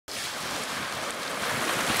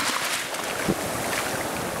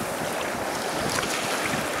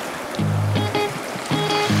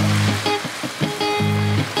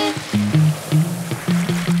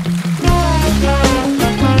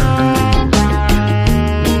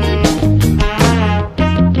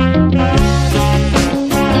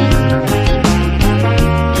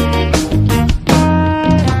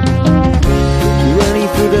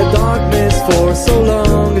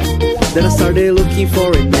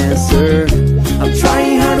answer. I'm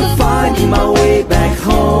trying hard to find my way back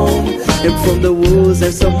home. And from the woods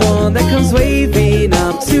there's someone that comes waving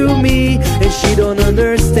up to me, and she don't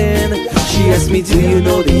understand. She asks me, do you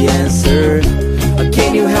know the answer?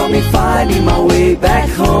 Can you help me finding my way back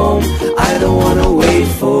home? I don't wanna wait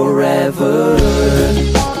forever.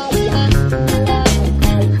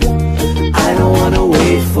 I don't wanna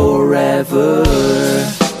wait forever.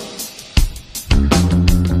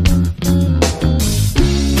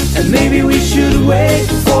 And maybe we should wait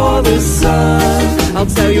for the sun.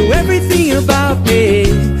 I'll tell you everything about me.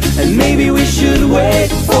 And maybe we should wait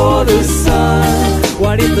for the sun.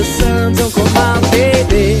 What if the sun don't come out,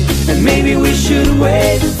 baby? And maybe we should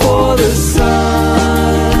wait for the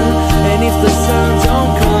sun. And if the sun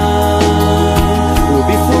don't come, we'll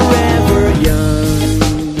be forever young.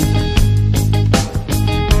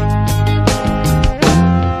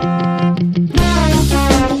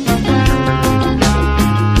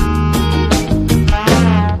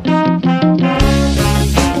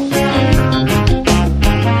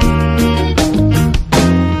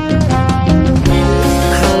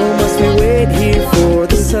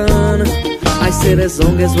 As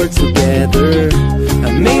long as we're together,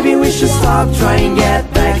 and maybe we should stop trying and get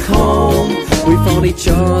back home. We found each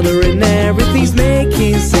other and everything's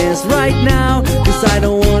making sense right now. Cause I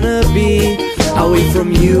don't wanna be away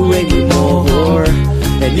from you anymore.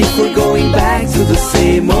 And if we're going back to the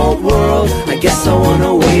same old world, I guess I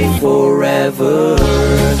wanna wait forever.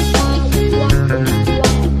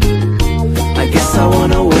 I guess I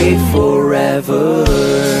wanna wait forever.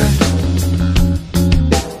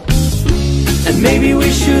 Maybe we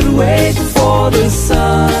should wait for the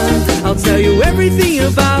sun. I'll tell you everything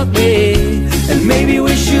about me. And maybe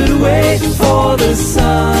we should wait for the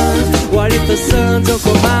sun. What if the sun don't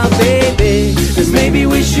come out, baby? Cause maybe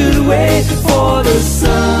we should wait for the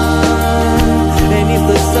sun.